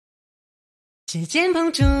指尖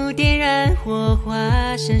碰触，点燃火花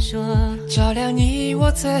闪烁，照亮你我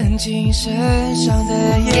曾经身上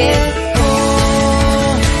的夜空。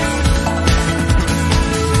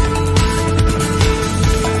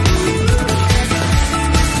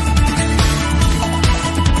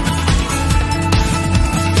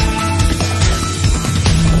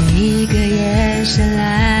一个眼神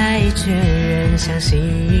来确认相惜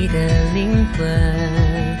的灵魂，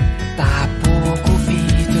打破孤僻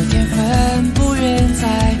的天分，不愿在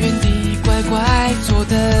原地乖乖坐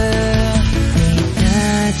等。你的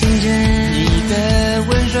天真，你的温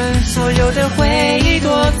润，所有的回忆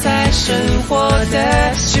躲在生活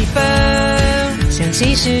的气氛，想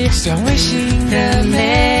起时像微型的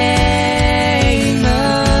美梦。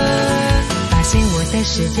发现我在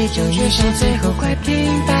世界中却是最后快平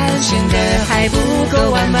淡，显得还不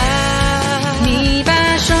够完满。你把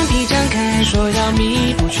双臂张开，说要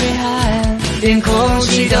弥补缺憾，连空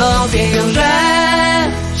气都变柔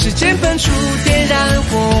软。时间分出，点燃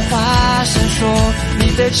火花闪烁，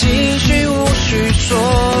你的情绪无需说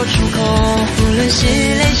出口。无论是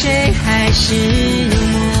泪水还是幽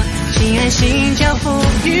默，请安心交付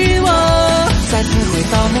于我。再次回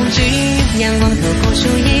到梦境，阳光透过树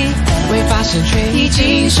影，未发生却已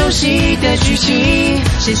经熟悉的剧情，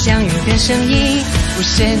是相遇的声音，无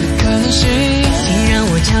限的可能性。请让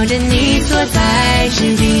我朝着你所在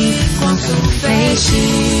之地光速飞行。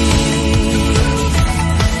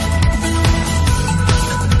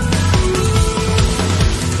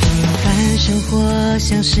平凡生活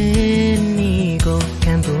像是迷宫，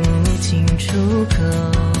看不清楚口。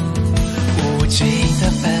无尽的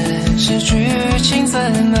本是剧情，怎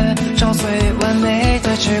么找最完美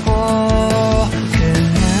的结果？可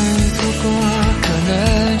能错过，可能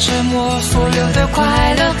沉默，所有的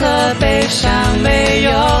快乐和悲伤没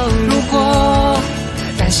有如果，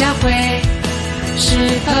当下会是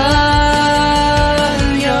朋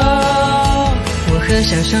友。我合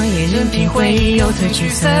上双眼，任凭回忆又褪去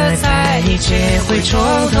色彩，一切会从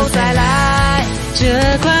头再来。这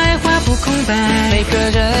块画布空白，每个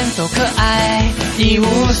人都可爱，一无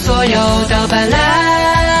所有到斑斓，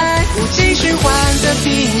无尽循环的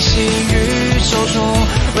平行宇宙中，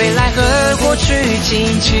未来和过去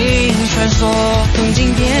紧紧穿梭。风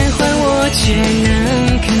景变幻，我却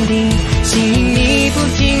能肯定，心你不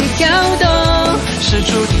停跳动，是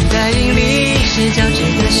注定的引力，是交织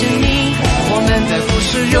的生命。我们的故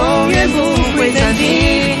事永远不会暂停，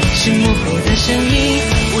是模糊的声音，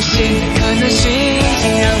无限的可能性。请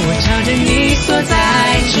让我朝着你所在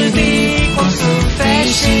之地光速飞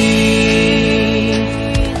行。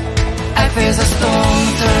I feel the storm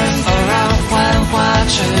turn around， 幻化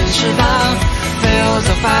成翅膀 ，feel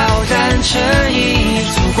the fire 燃成一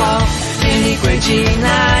束光，偏离轨迹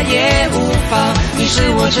那也无妨。你是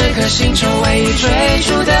我这颗星球唯一追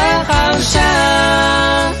逐的